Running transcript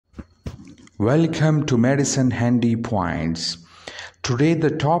Welcome to Medicine Handy Points. Today the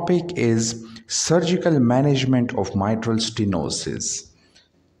topic is surgical management of mitral stenosis.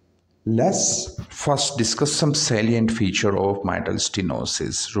 Let's first discuss some salient feature of mitral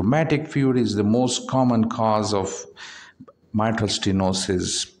stenosis. Rheumatic fever is the most common cause of mitral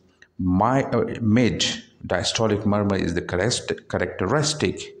stenosis. Mid diastolic murmur is the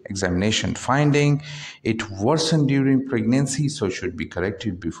characteristic examination finding. It worsened during pregnancy, so should be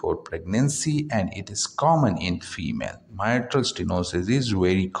corrected before pregnancy, and it is common in female. Mitral stenosis is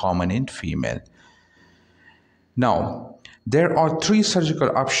very common in female. Now, there are three surgical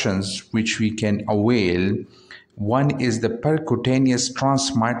options which we can avail. One is the percutaneous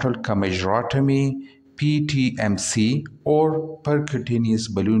transmitral commissurotomy, PTMC, or percutaneous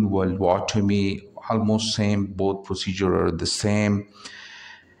balloon valvutomy. Almost same, both procedures are the same.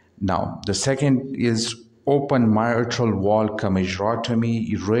 Now, the second is open mitral wall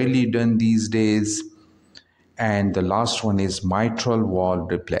commissurotomy, rarely done these days. And the last one is mitral wall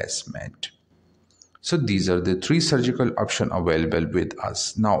replacement. So these are the three surgical options available with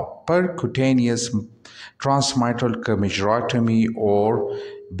us. Now, percutaneous transmitral commissurotomy or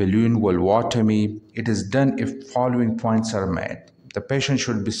balloon valvutomy, it is done if following points are met. The patient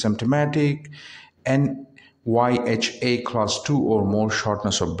should be symptomatic, NYHA class 2 or more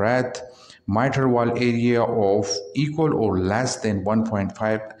shortness of breath, mitral wall area of equal or less than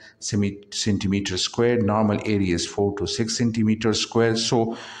 1.5 centimeters squared. Normal area is 4 to 6 centimeters squared.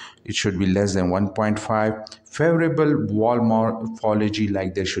 So it should be less than 1.5. Favorable wall morphology,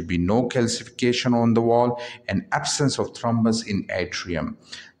 like there should be no calcification on the wall and absence of thrombus in atrium.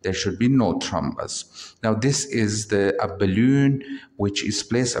 There should be no thrombus. Now this is a balloon which is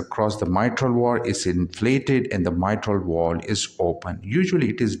placed across the mitral wall, is inflated, and the mitral wall is open. Usually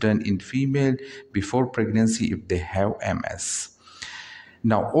it is done in female before pregnancy if they have MS.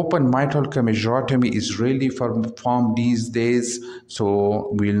 Now, open mitral commissurotomy is rarely performed these days, so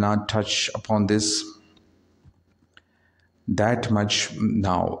we'll not touch upon this that much.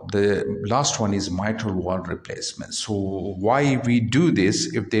 Now, the last one is mitral wall replacement. So why we do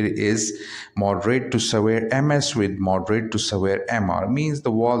this? If there is moderate to severe MS with moderate to severe MR, means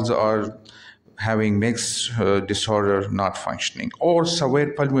the walls are having mixed disorder, not functioning, or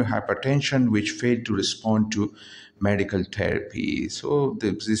severe pulmonary hypertension which failed to respond to medical therapy. So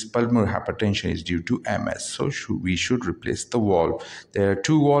this pulmonary hypertension is due to MS. So we should replace the wall. There are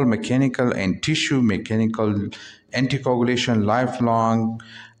two wall, mechanical and tissue. Mechanical anticoagulation lifelong,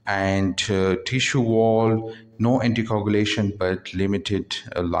 and tissue wall no anticoagulation but limited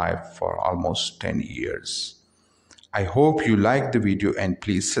life for almost 10 years. I hope you like the video and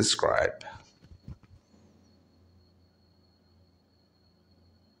please subscribe.